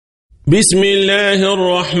بسم الله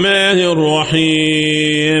الرحمن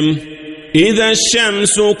الرحيم إذا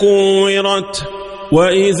الشمس كورت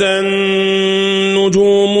وإذا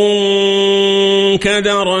النجوم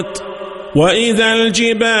انكدرت وإذا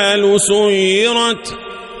الجبال سيرت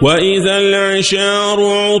وإذا العشار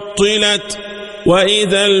عطلت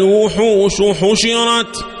وإذا الوحوش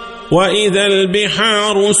حشرت وإذا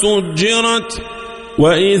البحار سجرت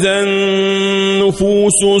وإذا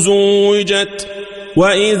النفوس زوجت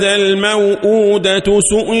وإذا الموءودة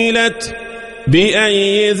سئلت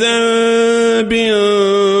بأي ذنب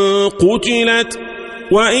قتلت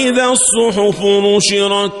وإذا الصحف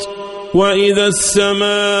نشرت وإذا السماء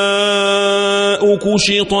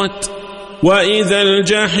كشطت وإذا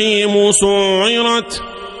الجحيم سعرت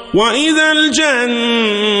وإذا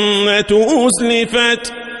الجنة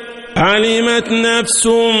أزلفت علمت نفس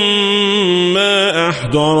ما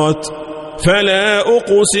أحضرت فلا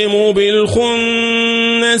أقسم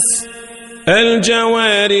بالخنس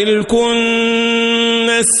الجوار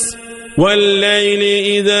الكنس والليل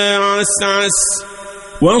إذا عسعس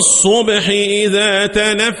والصبح إذا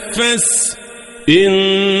تنفس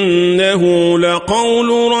إنه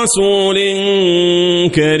لقول رسول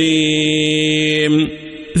كريم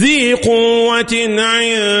ذي قوة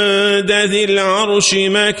عند ذي العرش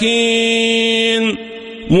مكين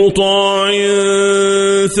مطاع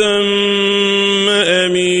ثم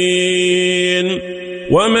أمين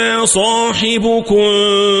وما صاحبكم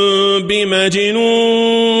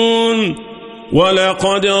بمجنون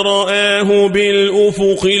ولقد رآه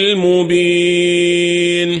بالأفق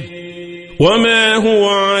المبين وما هو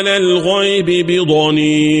على الغيب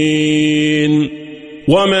بضنين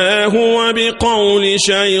وما هو بقول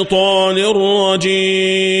شيطان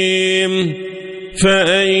رجيم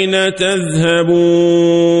فأين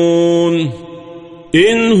تذهبون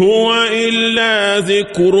إن هو إلا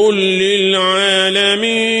ذكر للعالمين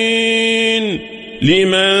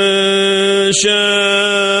لمن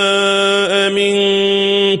شاء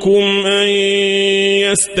منكم أن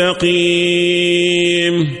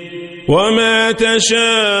يستقيم وما تشاءون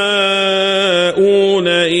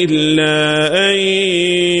إلا أن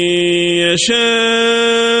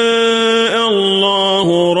يشاء